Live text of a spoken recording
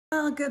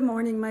Well, good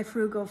morning, my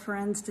frugal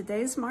friends.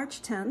 Today's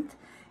March 10th,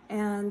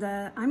 and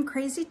I'm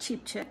Crazy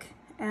Cheap Chick,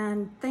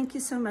 and thank you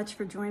so much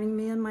for joining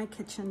me in my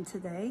kitchen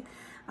today.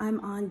 I'm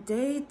on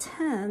day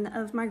 10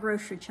 of my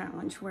grocery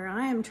challenge, where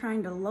I am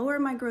trying to lower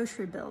my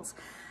grocery bills.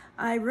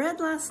 I read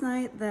last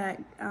night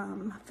that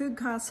food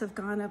costs have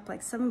gone up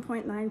like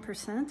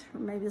 7.9%, or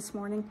maybe this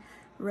morning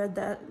read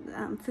that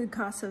food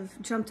costs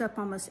have jumped up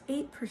almost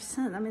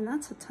 8%. I mean,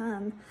 that's a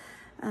ton.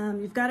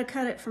 You've got to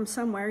cut it from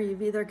somewhere.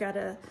 You've either got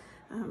to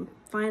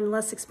find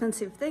less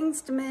expensive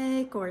things to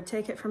make, or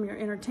take it from your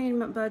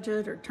entertainment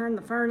budget, or turn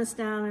the furnace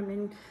down. I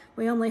mean,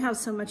 we only have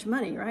so much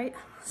money, right?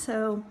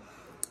 So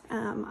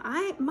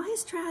my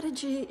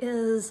strategy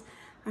is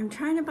I'm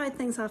trying to buy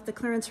things off the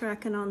clearance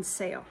rack and on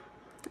sale.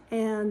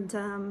 And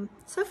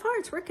so far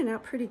it's working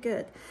out pretty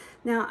good.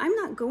 Now, I'm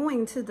not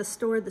going to the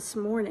store this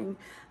morning.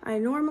 I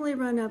normally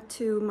run up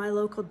to my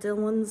local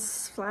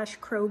Dillon's /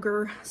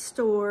 Kroger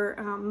store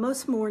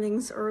most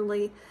mornings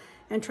early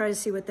and try to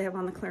see what they have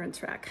on the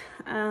clearance rack.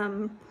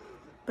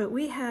 But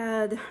we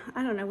had,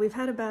 I don't know, we've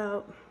had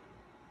about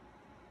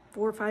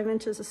 4 or 5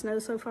 inches of snow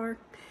so far,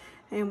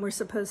 and we're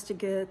supposed to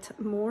get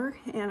more,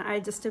 and I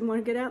just didn't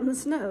want to get out in the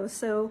snow.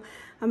 So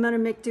I'm gonna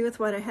make do with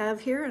what I have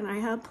here, and I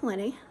have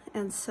plenty.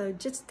 And so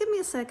just give me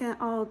a second,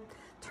 I'll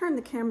turn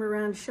the camera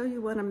around and show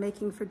you what I'm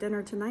making for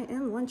dinner tonight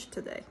and lunch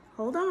today.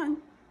 Hold on.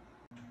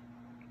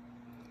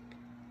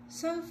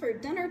 So for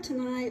dinner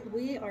tonight,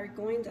 we are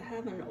going to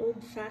have an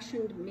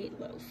old-fashioned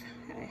meatloaf.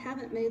 I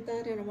haven't made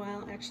that in a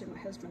while. Actually, my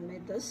husband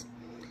made this.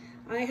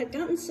 I had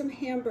gotten some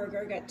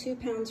hamburger, got 2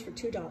 pounds for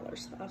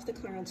 $2 off the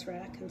clearance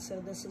rack, and so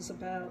this is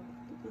about,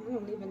 I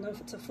don't even know if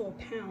it's a full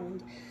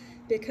pound,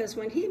 because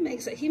when he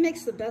makes it, he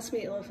makes the best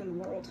meatloaf in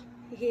the world.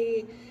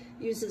 He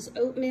uses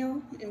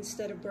oatmeal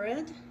instead of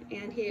bread,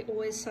 and he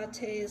always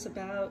sautés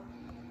about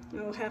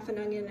half an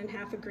onion and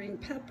half a green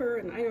pepper,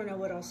 and I don't know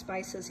what all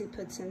spices he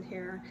puts in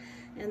here.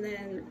 And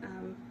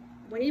then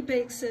when he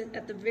bakes it,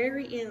 at the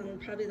very end,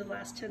 probably the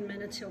last 10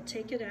 minutes, he'll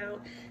take it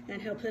out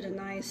and he'll put a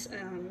nice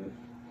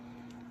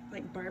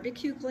like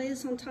barbecue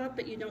glaze on top,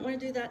 but you don't want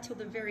to do that till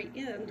the very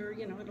end, or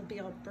it'll be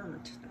all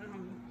burnt.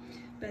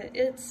 But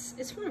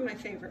it's one of my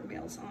favorite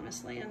meals,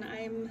 honestly, and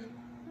I'm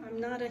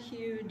not a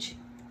huge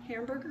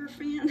hamburger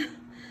fan,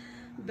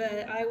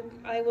 but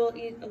I will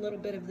eat a little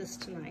bit of this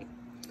tonight.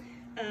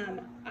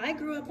 I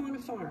grew up on a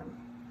farm,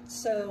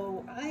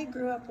 so I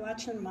grew up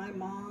watching my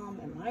mom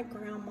and my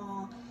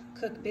grandma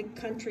cook big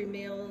country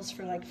meals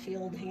for like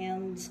field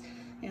hands.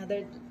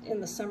 In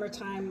the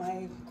summertime,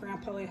 my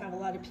grandpa would have a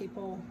lot of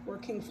people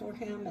working for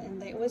him,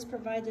 and they always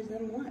provided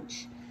them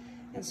lunch.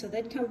 And so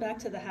they'd come back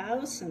to the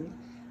house, and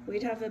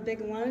we'd have a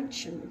big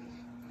lunch, and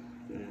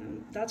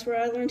that's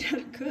where I learned how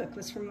to cook,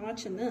 was from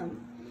watching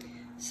them.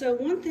 So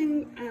one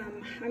thing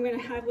I'm going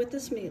to have with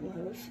this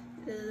meatloaf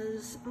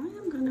is I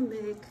am going to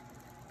make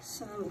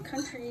some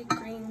country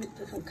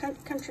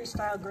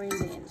style green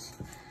beans.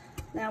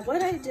 Now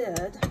what I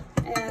did,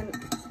 and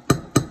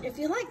if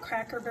you like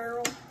Cracker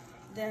Barrel,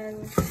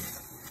 then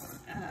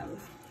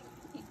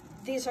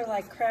these are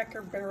like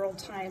Cracker Barrel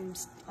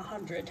times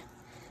 100.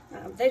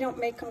 They don't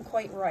make them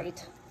quite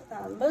right.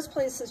 Most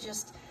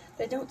places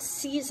they don't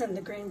season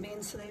the green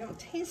beans, so they don't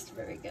taste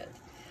very good.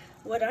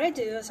 What I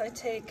do is I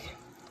take,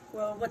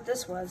 well, what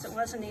this was, it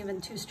wasn't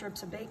even 2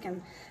 strips of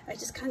bacon. I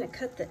just kind of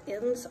cut the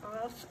ends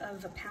off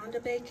of a pound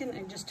of bacon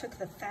and just took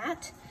the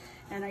fat,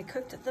 and I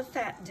cooked the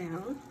fat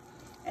down,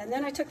 and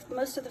then I took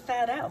most of the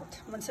fat out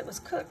once it was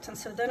cooked, and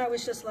so then I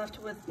was just left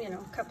with,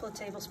 a couple of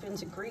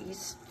tablespoons of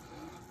grease.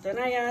 Then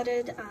I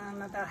added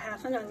about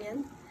half an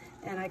onion,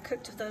 and I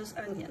cooked those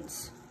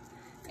onions.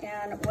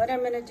 And what I'm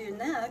going to do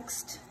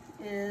next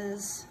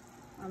is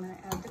I'm going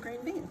to add the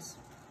green beans.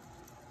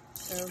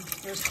 So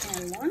here's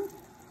can 1.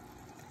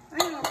 I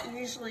don't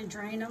usually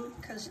drain them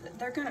because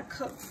they're going to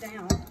cook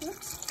down.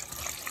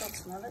 Oops, don't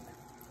smell it.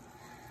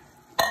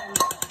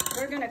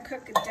 They're going to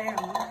cook it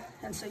down,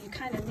 and so you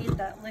kind of need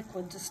that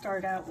liquid to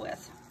start out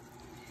with.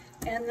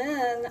 And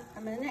then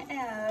I'm going to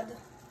add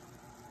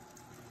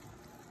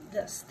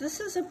this. This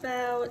is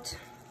about,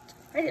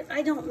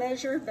 I don't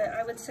measure, but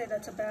I would say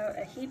that's about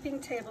a heaping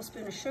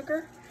tablespoon of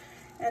sugar.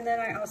 And then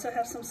I also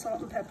have some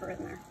salt and pepper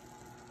in there.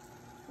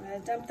 I'm going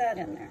to dump that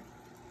in there.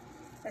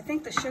 I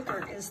think the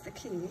sugar is the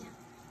key.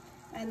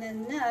 And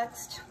then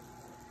next,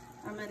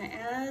 I'm going to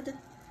add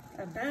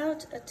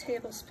about a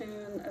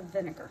tablespoon of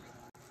vinegar.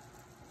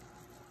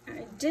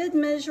 I did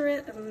measure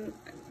it, and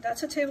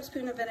that's a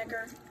tablespoon of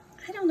vinegar.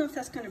 I don't know if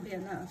that's going to be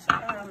enough.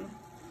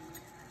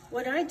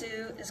 What I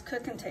do is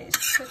cook and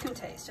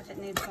taste. If it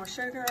needs more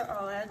sugar,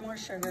 I'll add more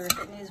sugar. If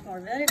it needs more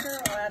vinegar,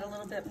 I'll add a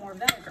little bit more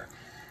vinegar.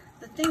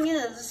 The thing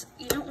is,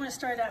 you don't want to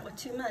start out with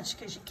too much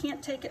because you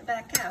can't take it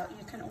back out.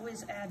 You can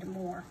always add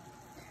more.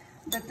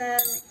 But then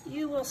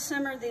you will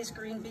simmer these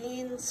green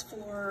beans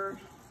for,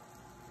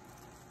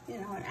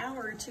 an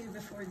hour or 2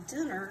 before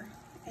dinner,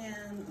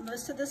 and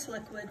most of this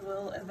liquid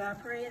will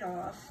evaporate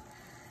off,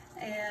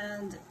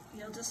 and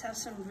you'll just have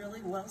some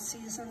really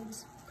well-seasoned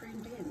green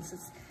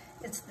beans.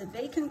 It's the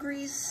bacon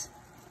grease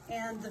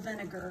and the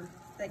vinegar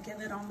that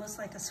give it almost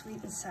like a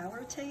sweet and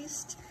sour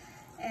taste,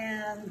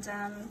 And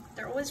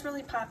they're always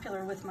really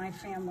popular with my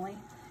family,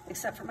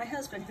 except for my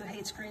husband, who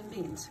hates green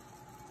beans.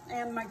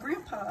 And my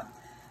grandpa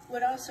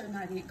would also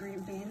not eat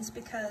green beans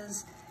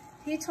because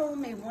he told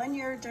me one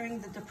year during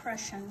the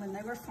Depression when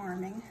they were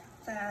farming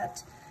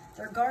that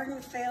their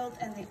garden failed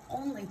and the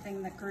only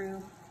thing that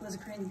grew was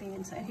green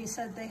beans. And he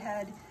said they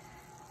had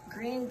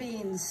green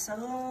beans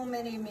so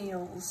many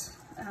meals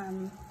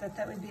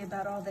that would be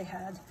about all they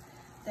had.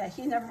 That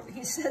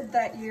he said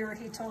that year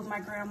he told my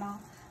grandma,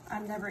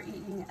 I'm never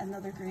eating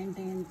another green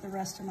bean the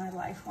rest of my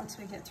life once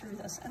we get through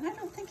this. And I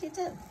don't think he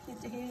did.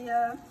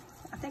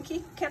 I think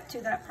he kept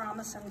to that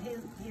promise, and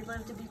he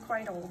lived to be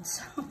quite old.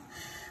 So,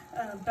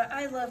 but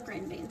I love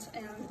green beans,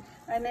 and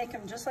I make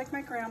them just like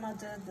my grandma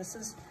did. This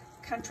is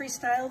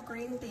country-style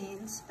green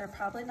beans. They're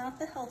probably not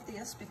the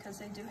healthiest because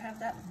they do have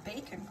that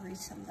bacon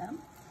grease in them,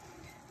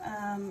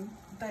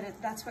 but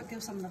that's what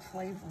gives them the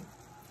flavor.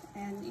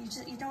 And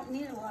you don't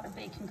need a lot of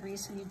bacon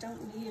grease, and you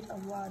don't need a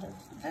lot of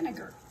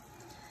vinegar.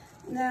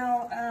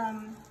 Now,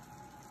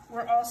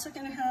 we're also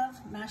going to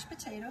have mashed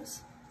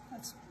potatoes.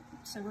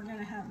 So we're going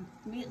to have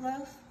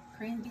meatloaf,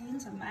 green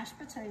beans, and mashed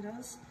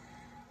potatoes.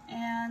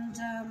 And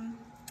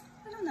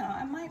I don't know,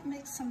 I might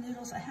make some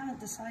noodles. I haven't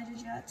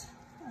decided yet.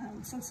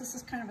 Since this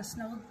is kind of a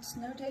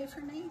snow day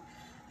for me,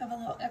 I have a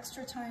little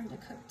extra time to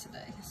cook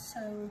today.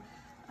 So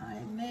I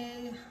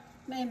may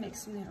make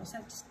some noodles.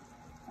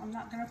 I'm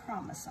not going to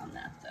promise on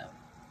that though.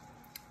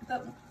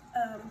 But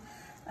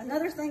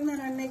another thing that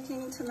I'm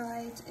making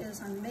tonight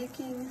is I'm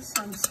making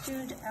some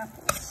stewed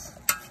apples.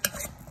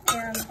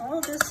 And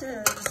all this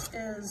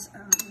is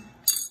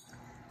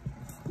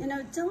you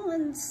know,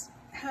 Dillon's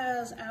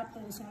has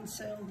apples on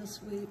sale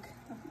this week,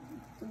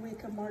 the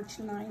week of March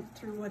 9th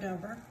through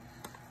whatever.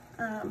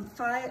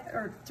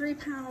 3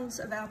 pounds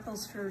of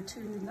apples for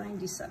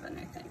 $2.97,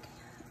 I think.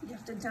 You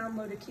have to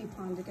download a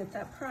coupon to get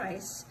that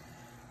price,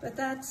 but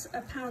that's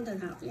a pound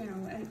and $1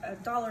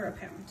 a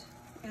pound,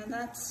 and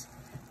that's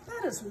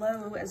about as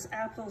low as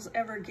apples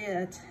ever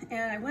get.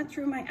 And I went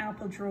through my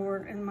apple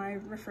drawer in my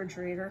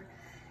refrigerator,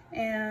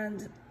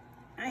 and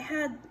I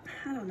had,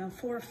 I don't know,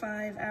 4 or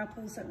 5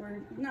 apples that were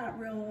not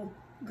real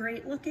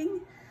great looking.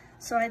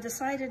 So I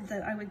decided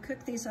that I would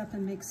cook these up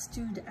and make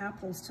stewed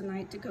apples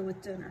tonight to go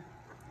with dinner.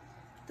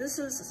 This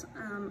is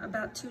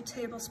about 2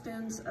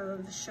 tablespoons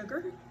of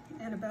sugar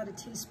and about a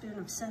teaspoon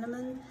of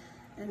cinnamon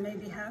and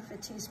maybe half a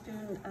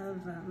teaspoon of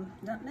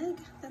nutmeg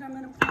that I'm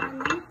going to put in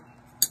there.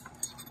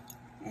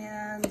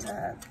 And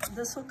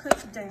this will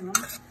cook down.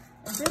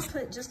 I did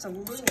put just a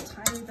little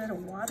tiny bit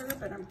of water,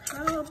 but I'm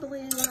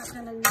probably not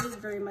going to need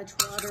very much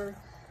water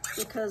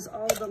because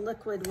all the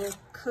liquid will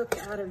cook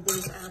out of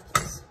these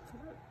apples.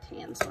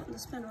 Pan's wanting to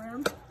spin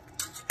around.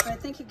 But I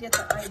think you get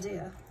the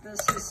idea.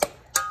 This is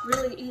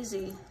really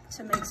easy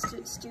to make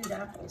stewed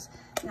apples.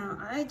 Now,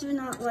 I do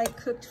not like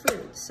cooked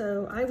fruit,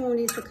 so I won't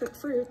eat the cooked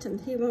fruit and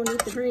he won't eat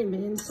the green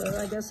beans, so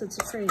I guess it's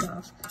a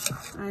trade-off.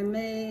 I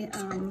may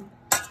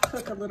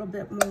cook a little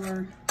bit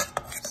more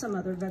some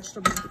other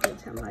vegetable to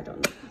give him. I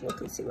don't know.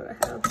 Look and see what I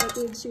have that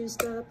needs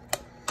used up.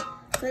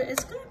 But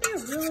it's going to be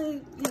a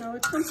really, a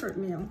comfort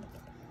meal.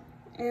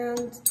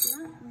 And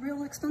not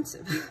real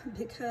expensive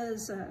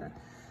because,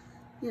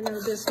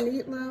 this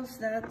meatloaf,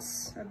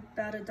 that's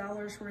about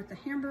 $1 worth of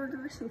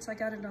hamburger since I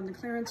got it on the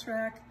clearance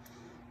rack.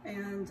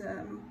 And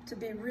to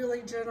be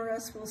really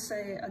generous, we'll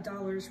say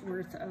 $1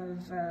 worth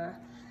of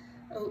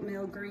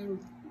oatmeal, green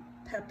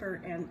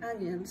pepper, and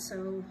onion.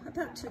 So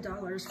about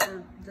 $2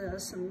 for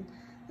this, and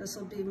this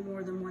will be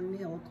more than one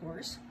meal, of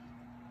course.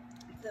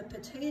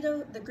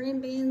 The green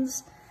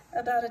beans,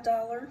 about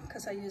 $1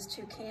 because I used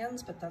 2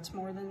 cans, but that's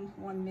more than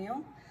one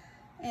meal.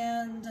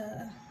 And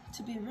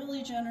to be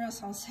really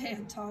generous, I'll say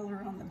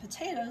 $1 on the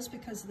potatoes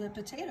because the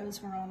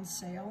potatoes were on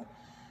sale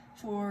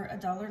for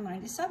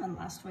 $1.97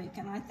 last week,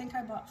 and I think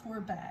I bought 4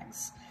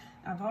 bags.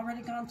 I've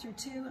already gone through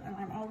 2, and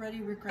I'm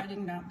already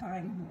regretting not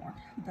buying more.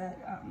 But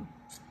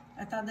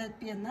I thought that'd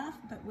be enough,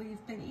 but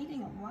we've been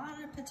eating a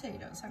lot of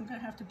potatoes. I'm gonna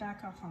have to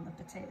back off on the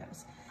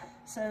potatoes.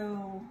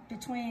 So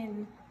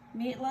between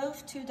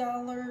meatloaf,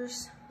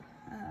 $2,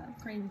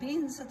 green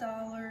beans,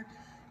 $1,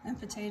 and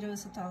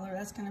potatoes, $1,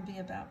 that's gonna be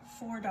about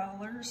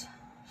 $4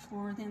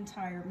 for the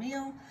entire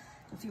meal.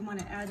 If you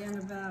wanna add in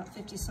about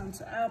 50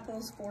 cents of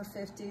apples,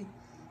 $4.50,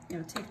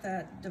 take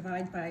that,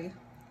 divide by,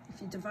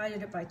 if you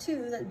divided it by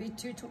 2, that'd be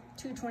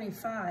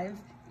 $2.25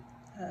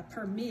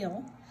 per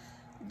meal.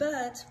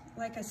 But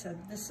like I said,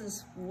 this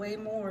is way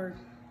more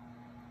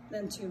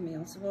than 2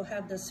 meals. We'll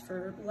have this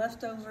for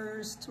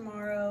leftovers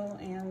tomorrow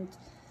and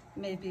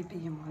maybe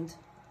beyond.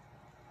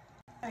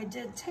 I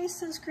did taste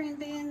those green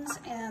beans,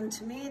 and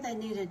to me they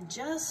needed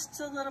just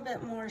a little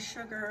bit more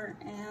sugar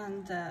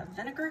and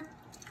vinegar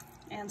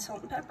and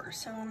salt and pepper.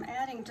 So I'm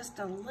adding just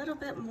a little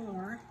bit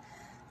more.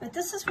 But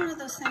this is one of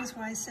those things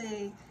where I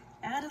say,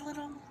 add a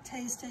little,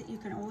 taste it, you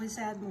can always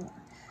add more.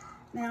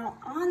 Now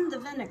on the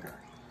vinegar,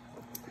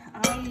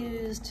 I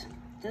used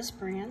this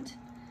brand.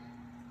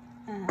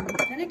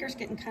 Vinegar's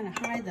getting kind of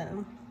high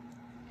though.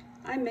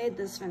 I made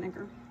this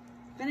vinegar.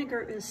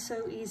 Vinegar is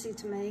so easy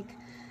to make.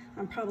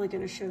 I'm probably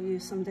going to show you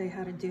someday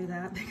how to do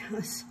that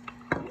because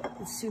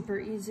It's super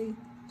easy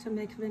to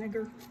make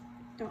vinegar.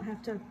 Don't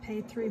have to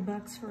pay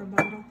 $3 for a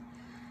bottle.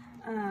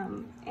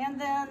 And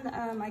then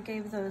I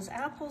gave those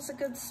apples a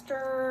good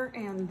stir,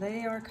 and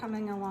they are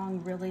coming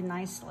along really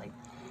nicely.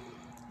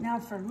 Now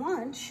for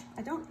lunch,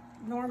 I don't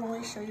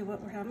normally show you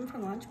what we're having for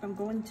lunch, but I'm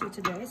going to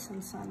today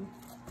since I'm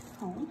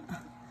home.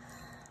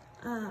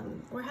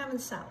 We're having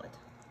salad.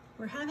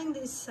 We're having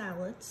these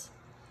salads,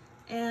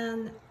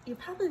 and you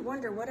probably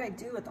wonder what I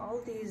do with all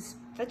these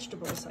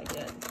vegetables I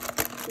did.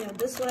 You know,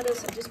 this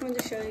lettuce, I just wanted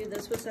to show you,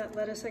 this was that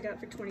lettuce I got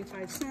for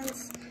 25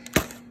 cents.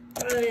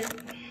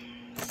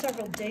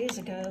 Several days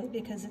ago,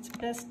 because its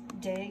best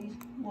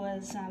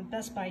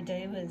by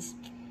day was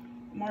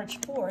March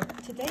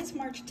 4th. Today's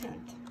March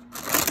 10th.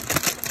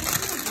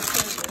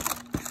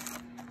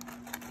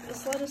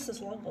 This lettuce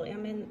is lovely. I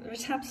mean,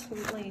 there's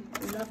absolutely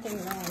nothing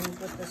wrong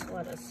with this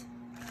lettuce.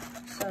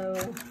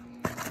 So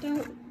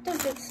don't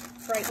get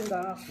frightened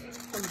off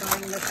from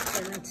buying this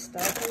clearance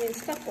stuff. I mean,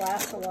 stuff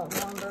lasts a lot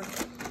longer.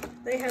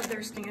 They have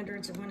their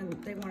standards of when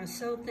they want to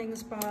sell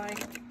things by,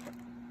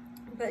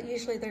 but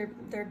usually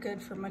they're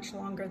good for much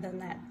longer than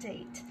that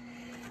date.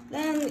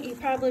 Then you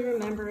probably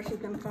remember, if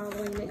you've been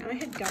following me, I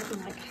had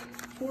gotten like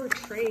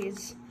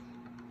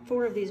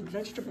 4 of these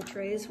vegetable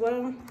trays.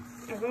 Well,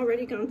 I've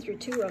already gone through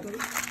 2 of them.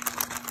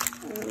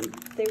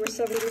 They were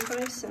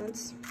 75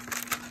 cents.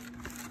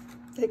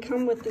 They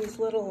come with these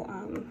little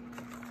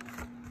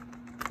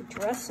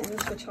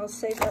dressings, which I'll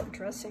save up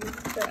dressing,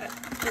 but I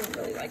don't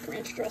really like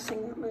ranch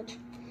dressing that much.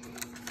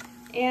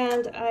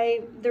 And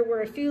there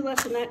were a few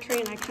left in that tray,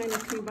 and I kind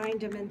of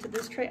combined them into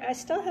this tray. I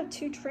still have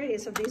 2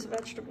 trays of these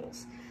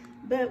vegetables,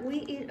 but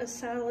we eat a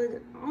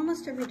salad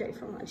almost every day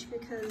for lunch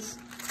because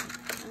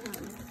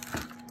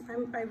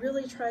I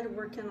really try to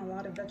work in a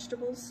lot of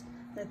vegetables.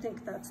 I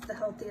think that's the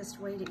healthiest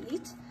way to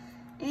eat.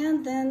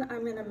 And then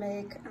I'm gonna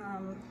make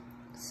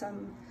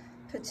some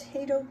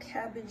potato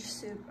cabbage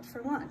soup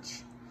for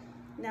lunch.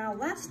 Now,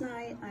 last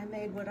night I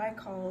made what I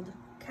called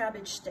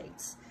cabbage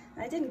steaks.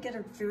 I didn't get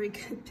a very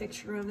good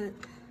picture of it,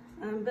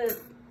 but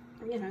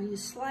you know, you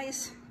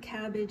slice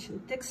cabbage in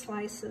thick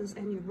slices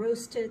and you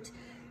roast it.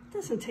 It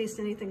doesn't taste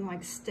anything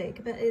like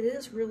steak, but it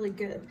is really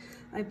good.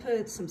 I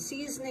put some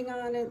seasoning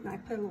on it, and I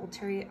put a little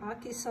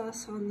teriyaki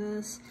sauce on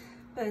this,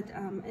 but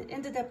it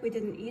ended up we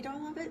didn't eat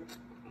all of it,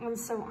 and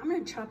so I'm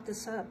gonna chop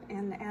this up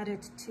and add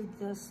it to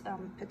this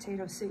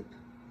potato soup.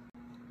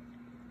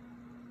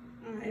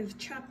 I've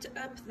chopped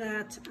up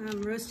that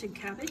roasted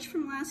cabbage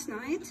from last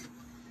night.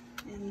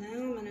 And now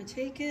I'm going to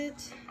take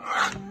it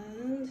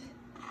and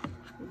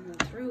I'm going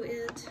to throw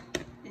it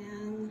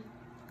in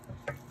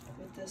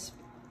with this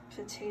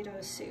potato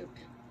soup.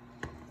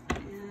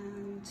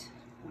 And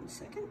 1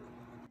 second.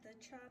 The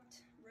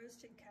chopped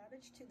roasted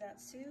cabbage to that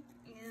soup,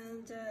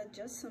 and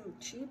just some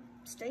cheap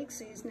steak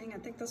seasoning. I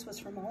think this was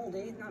from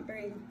Aldi.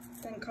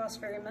 Didn't cost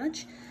very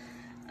much.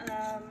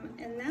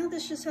 And now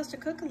this just has to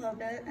cook a little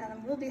bit,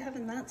 and we'll be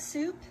having that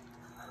soup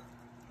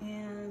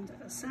and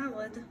a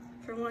salad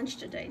for lunch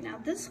today. Now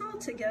this all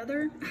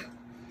together,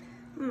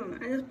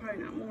 it's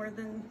probably not more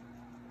than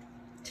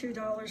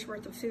 $2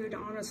 worth of food,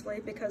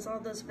 honestly, because all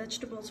those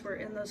vegetables were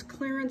in those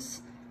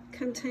clearance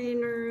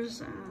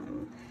containers.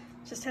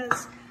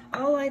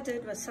 All I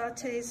did was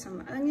saute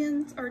some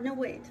onions, or no,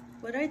 wait.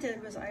 What I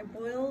did was I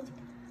boiled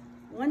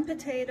 1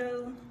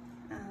 potato,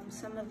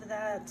 some of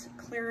that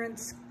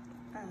clearance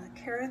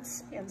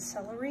carrots and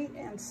celery,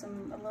 and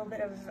a little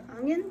bit of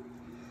onion.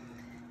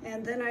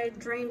 And then I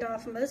drained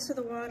off most of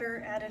the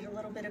water, added a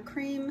little bit of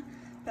cream,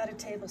 about a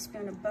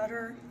tablespoon of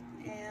butter,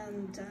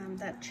 and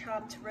that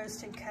chopped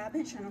roasted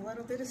cabbage and a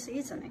little bit of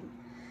seasoning.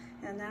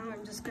 And now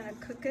I'm just going to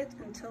cook it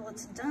until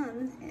it's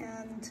done,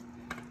 and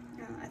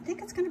I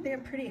think it's going to be a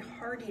pretty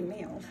hearty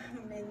meal.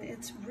 I mean,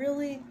 it's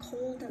really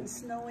cold and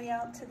snowy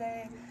out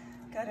today.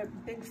 Got a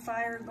big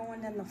fire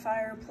going in the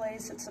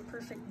fireplace. It's a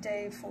perfect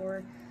day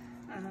for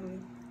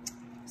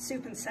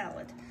soup and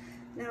salad.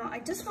 Now, I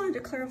just wanted to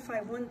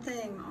clarify one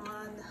thing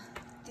on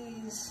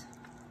these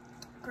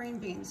green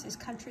beans, these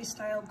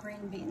country-style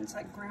green beans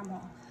like Grandma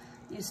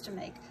used to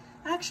make.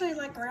 Actually,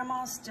 like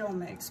Grandma still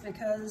makes,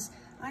 because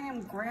I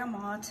am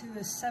Grandma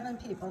to 7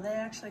 people. They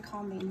actually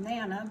call me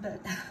Nana, but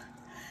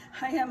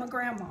I am a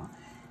grandma.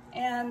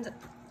 And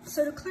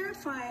so to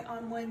clarify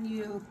on when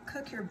you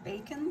cook your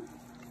bacon,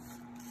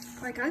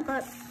 like I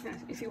bought,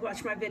 if you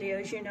watch my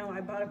videos, you know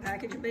I bought a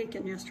package of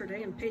bacon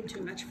yesterday and paid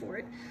too much for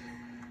it.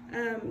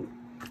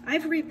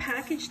 I've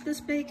repackaged this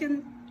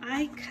bacon.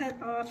 I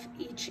cut off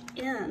each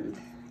end,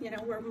 you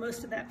know, where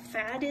most of that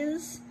fat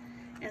is,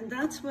 and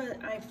that's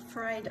what I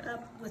fried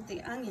up with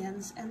the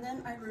onions, and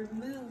then I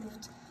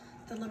removed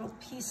the little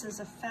pieces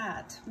of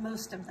fat,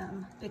 most of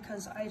them,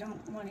 because I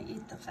don't want to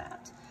eat the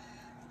fat.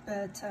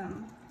 But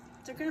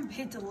they're going to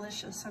be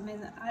delicious. I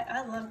mean,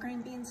 I love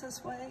green beans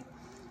this way,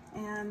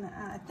 and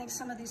I think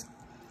some of these,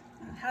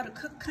 how to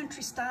cook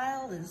country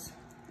style is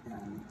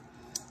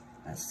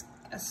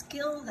a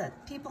skill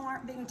that people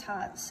aren't being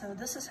taught. So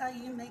this is how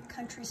you make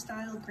country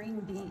style green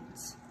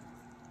beans.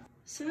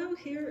 So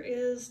here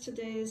is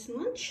today's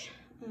lunch,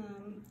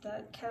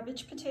 that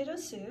cabbage potato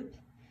soup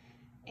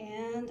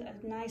and a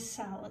nice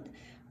salad.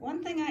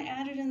 One thing I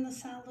added in the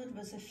salad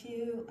was a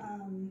few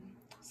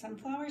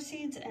sunflower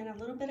seeds and a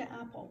little bit of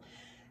apple.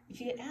 If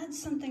you add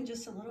something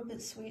just a little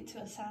bit sweet to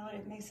a salad,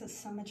 it makes it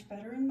so much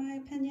better in my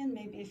opinion.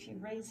 Maybe a few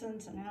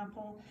raisins and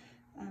apple,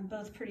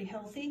 both pretty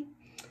healthy.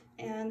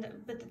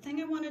 But the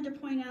thing I wanted to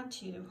point out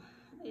to you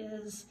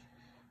is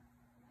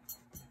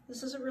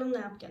this is a real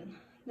napkin.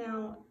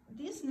 Now,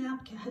 these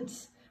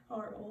napkins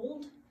are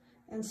old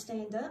and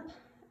stained up,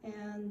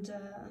 and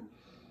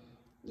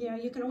you know,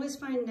 you can always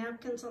find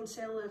napkins on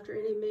sale after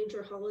any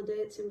major holiday.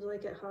 It seems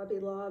like at Hobby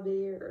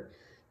Lobby or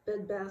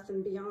Bed Bath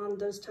 & Beyond,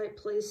 those type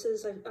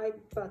places. I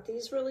bought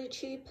these really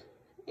cheap,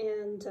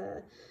 and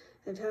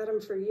I've had them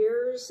for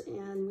years,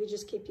 and we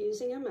just keep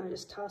using them. I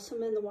just toss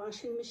them in the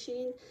washing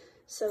machine,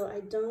 so I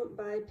don't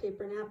buy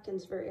paper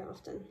napkins very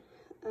often.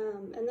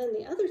 And then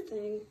the other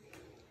thing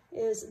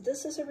is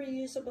this is a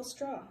reusable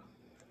straw,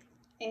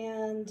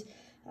 and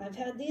I've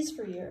had these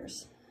for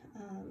years.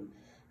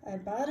 I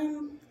bought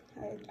them.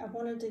 I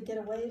wanted to get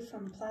away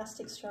from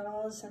plastic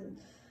straws and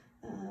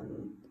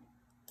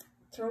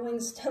throwing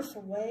stuff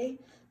away.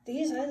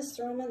 These, I just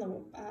throw them in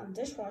the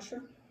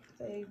dishwasher.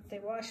 They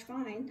wash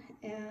fine,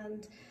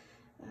 and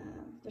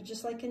they're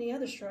just like any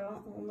other straw,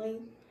 only,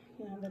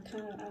 you know, they're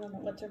kind of, I don't know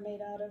what they're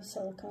made out of,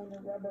 silicone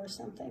or rubber or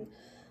something.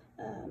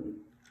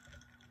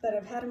 But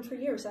I've had them for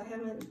years. I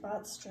haven't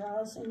bought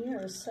straws in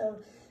years. So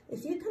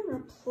if you can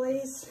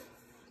replace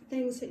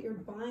things that you're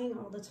buying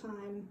all the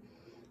time,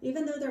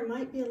 even though there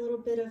might be a little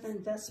bit of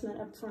investment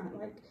up front,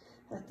 like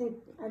I think,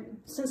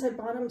 since I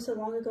bought them so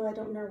long ago, I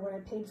don't remember what I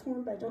paid for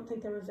them, but I don't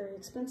think they were very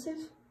expensive.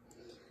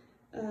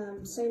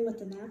 Same with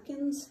the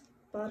napkins.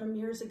 Bought them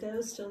years ago,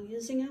 still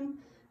using them,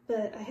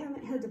 but I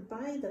haven't had to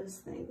buy those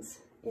things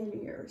in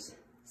years.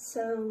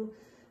 So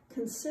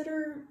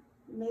consider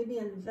maybe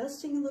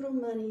investing a little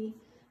money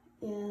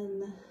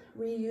in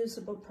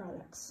reusable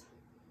products.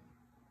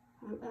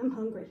 I'm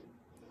hungry.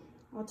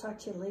 I'll talk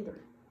to you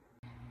later.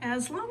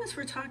 As long as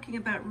we're talking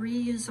about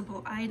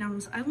reusable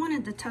items, I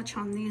wanted to touch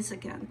on these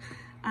again.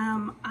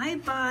 I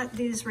bought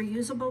these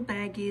reusable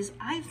baggies.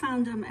 I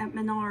found them at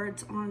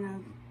Menards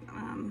on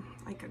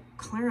like a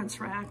clearance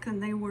rack,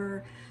 and they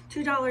were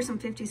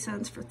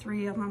 $2.50 for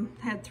 3 of them.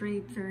 Had 3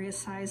 various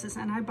sizes,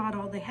 and I bought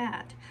all they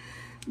had.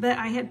 But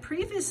I had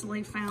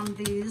previously found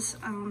these,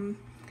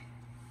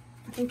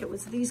 I think it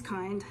was these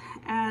kind,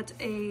 at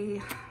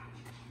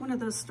one of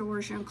those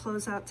stores, you know,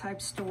 closeout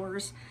type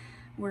stores,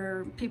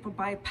 where people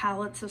buy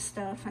pallets of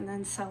stuff and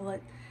then sell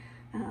it.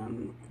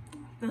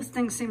 Those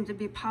things seem to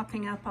be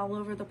popping up all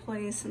over the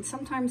place, and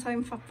sometimes I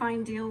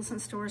find deals in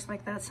stores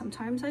like that,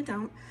 sometimes I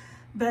don't.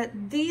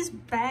 But these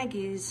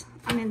baggies,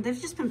 I mean, they've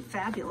just been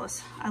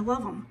fabulous. I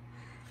love them.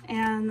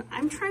 And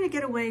I'm trying to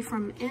get away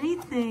from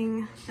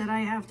anything that I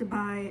have to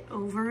buy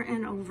over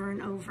and over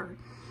and over.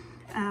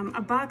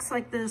 A box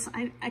like this,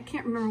 I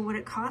can't remember what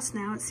it costs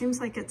now. It seems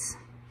like it's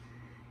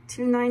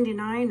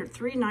 $2.99 or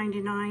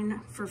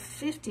 $3.99 for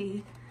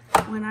 50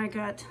 when I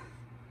got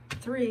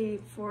 3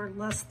 for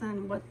less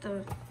than what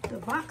the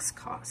box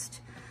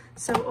cost.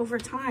 So over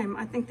time,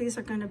 I think these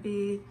are going to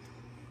be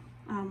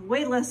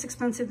way less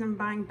expensive than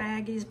buying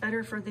baggies,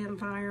 better for the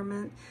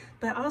environment.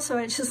 But also,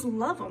 I just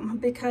love them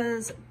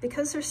because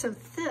they're so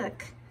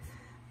thick.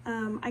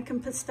 I can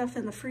put stuff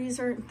in the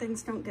freezer and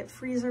things don't get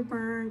freezer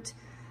burnt.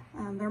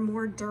 They're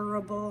more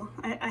durable.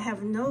 I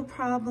have no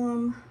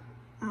problem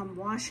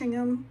washing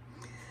them.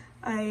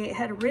 I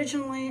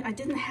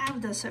didn't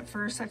have this at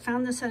first. I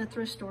found this at a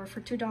thrift store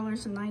for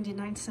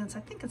 $2.99. I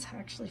think it's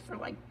actually for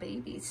like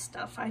baby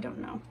stuff. I don't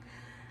know.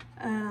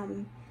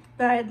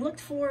 But I had looked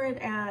for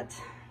it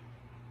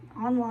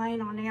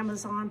online on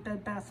Amazon,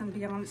 Bed Bath &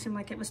 Beyond. It seemed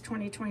like it was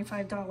 $20,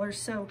 $25.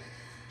 So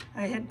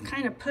I had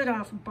kind of put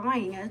off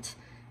buying it,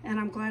 and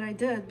I'm glad I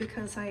did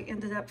because I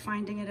ended up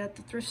finding it at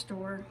the thrift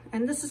store.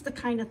 And this is the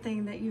kind of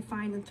thing that you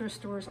find in thrift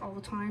stores all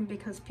the time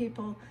because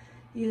people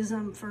use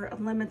them for a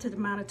limited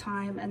amount of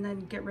time and then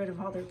get rid of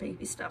all their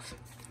baby stuff.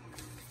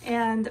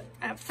 And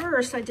at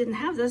first I didn't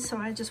have this, so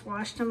I just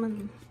washed them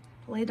and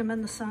laid them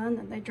in the sun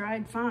and they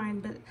dried fine,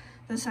 but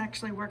this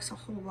actually works a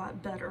whole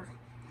lot better.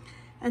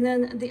 And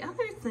then the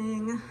other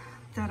thing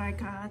that I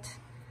got,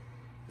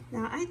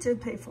 now I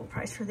did pay full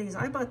price for these.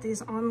 I bought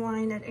these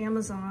online at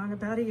Amazon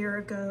about a year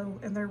ago,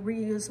 and they're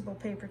reusable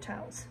paper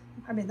towels.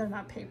 I mean, they're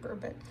not paper,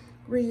 but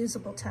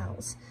reusable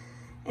towels.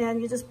 And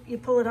you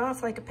pull it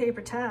off like a paper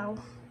towel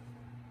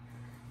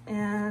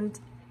and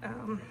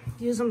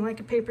use them like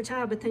a paper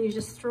towel, but then you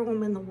just throw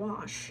them in the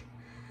wash.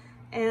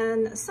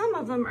 And some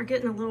of them are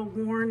getting a little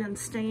worn and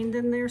stained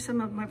in there. Some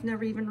of them I've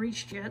never even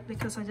reached yet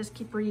because I just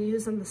keep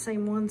reusing the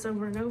same ones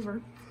over and over.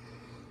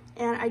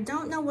 And I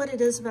don't know what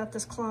it is about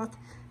this cloth.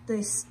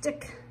 They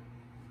stick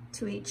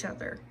to each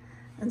other.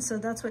 And so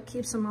that's what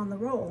keeps them on the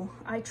roll.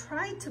 I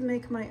tried to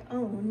make my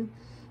own.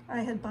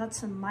 I had bought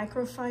some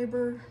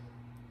microfiber,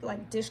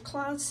 like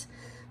dishcloths,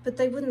 but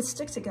they wouldn't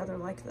stick together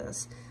like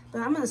this.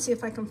 But I'm gonna see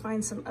if I can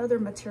find some other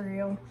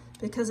material,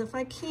 because if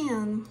I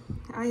can,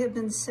 I have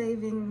been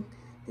saving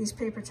these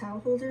paper towel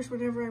holders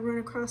whenever I run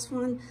across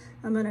one.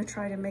 I'm gonna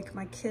try to make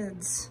my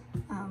kids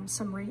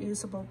some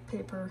reusable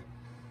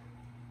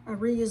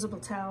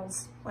reusable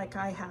towels like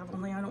I have,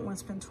 only I don't want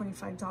to spend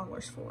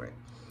 $25 for it.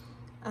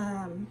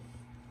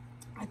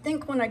 I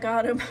think when I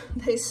got them,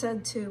 they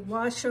said to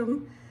wash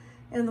them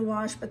in the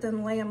wash, but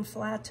then lay them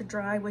flat to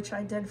dry, which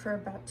I did for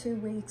about 2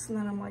 weeks. And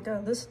then I'm like,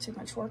 oh, this is too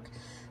much work.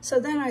 So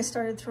then I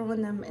started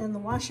throwing them in the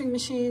washing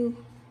machine.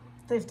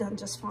 They've done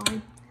just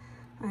fine.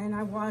 And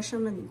I wash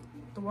them in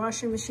the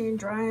washing machine,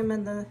 dry them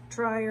in the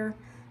dryer.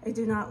 I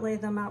do not lay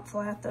them out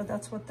flat though.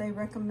 That's what they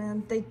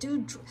recommend. They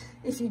do,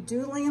 if you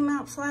do lay them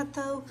out flat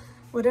though,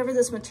 whatever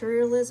this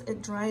material is,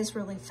 it dries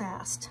really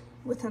fast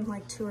within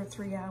like 2 or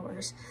 3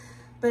 hours.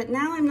 But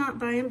now I'm not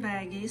buying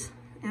baggies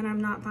and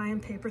I'm not buying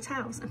paper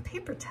towels. And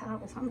paper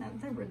towels,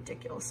 they're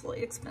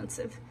ridiculously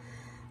expensive.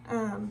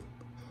 And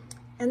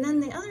then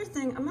the other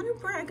thing, I'm gonna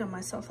brag on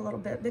myself a little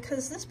bit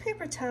because this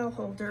paper towel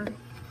holder,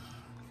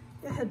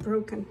 it had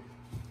broken.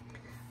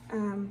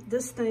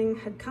 This thing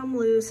had come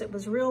loose, it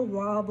was real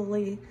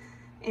wobbly,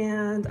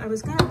 and I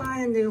was gonna buy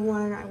a new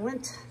one. I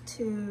went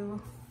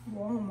to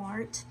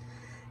Walmart,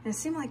 and it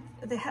seemed like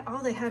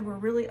all they had were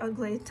really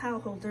ugly towel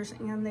holders,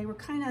 and they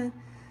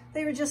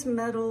were just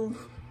metal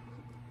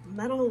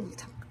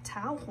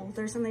towel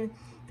holders, and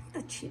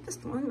the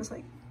cheapest one was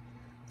like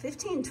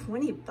 15,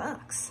 20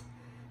 bucks.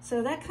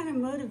 So that kind of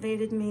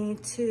motivated me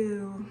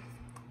to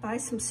buy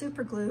some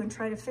super glue and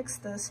try to fix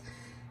this.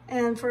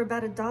 And for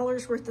about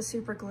 $1 worth of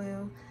super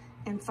glue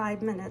in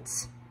 5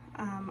 minutes,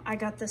 I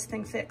got this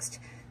thing fixed.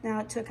 Now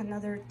it took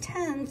another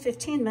 10,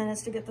 15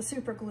 minutes to get the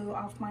super glue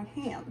off my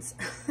hands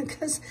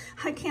because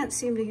I can't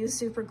seem to use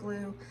super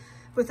glue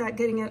without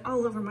getting it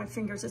all over my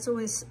fingers. It's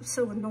always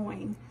so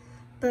annoying.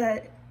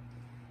 But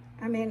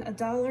I mean,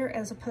 $1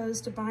 as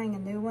opposed to buying a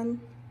new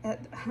one.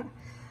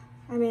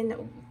 I mean,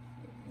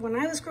 when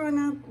I was growing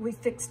up, we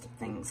fixed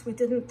things. We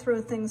didn't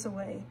throw things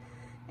away.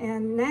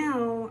 And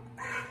now,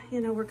 you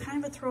know, we're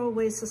kind of a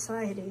throwaway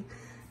society,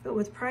 but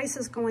with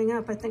prices going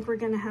up, I think we're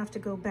gonna have to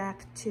go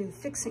back to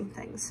fixing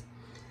things.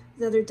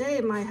 The other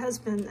day, my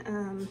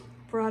husband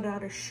brought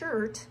out a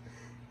shirt,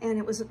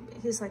 and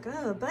he's like,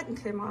 oh, a button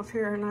came off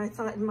here, and I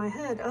thought in my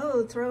head,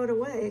 oh, throw it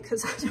away,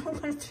 because I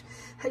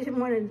didn't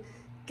want to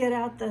get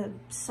out the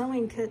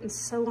sewing kit and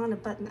sew on a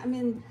button. I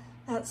mean,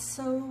 that's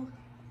so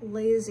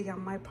lazy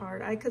on my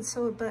part. I could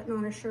sew a button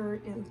on a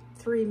shirt in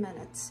 3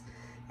 minutes,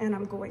 and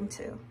I'm going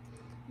to.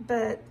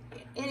 But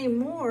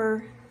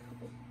anymore,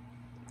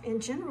 in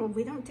general,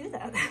 we don't do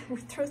that.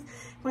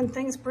 When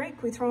things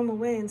break, we throw them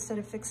away instead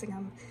of fixing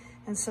them.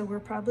 And so we're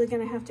probably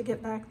gonna have to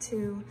get back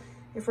to,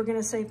 if we're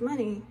gonna save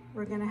money,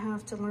 we're gonna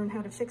have to learn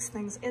how to fix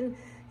things. And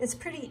it's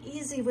pretty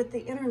easy with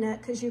the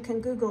internet because you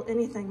can Google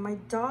anything. My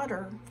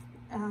daughter,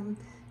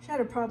 she had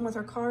a problem with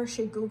her car.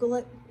 She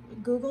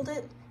Googled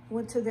it,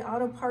 went to the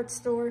auto parts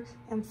store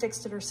and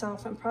fixed it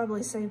herself, and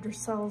probably saved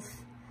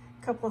herself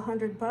a couple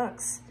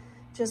 $100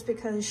 just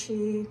because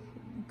she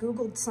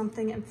Googled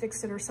something and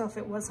fixed it herself.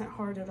 It wasn't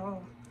hard at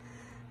all.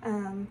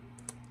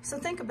 So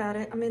think about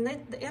it. I mean,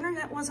 the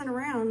internet wasn't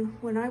around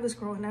when I was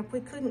growing up. We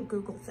couldn't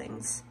Google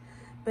things.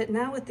 But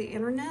now with the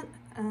internet,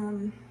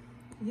 you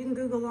can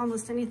Google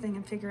almost anything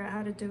and figure out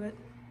how to do it.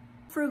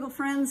 Frugal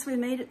friends, we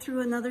made it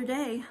through another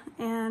day,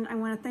 and I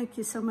want to thank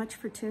you so much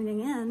for tuning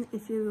in.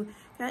 If you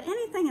got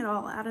anything at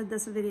all out of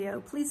this video,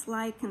 please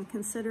like and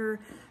consider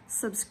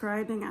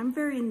subscribing. I'm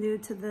very new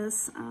to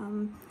this.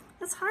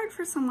 It's hard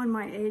for someone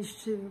my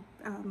age to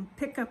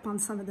pick up on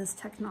some of this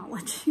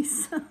technology,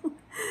 so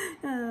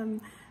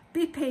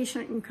be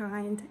patient and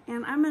kind.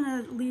 And I'm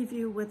going to leave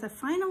you with a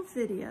final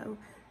video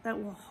that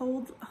will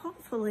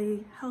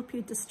hopefully help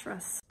you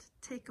distress.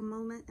 Take a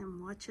moment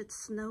and watch it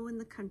snow in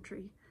the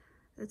country.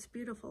 It's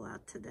beautiful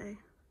out today.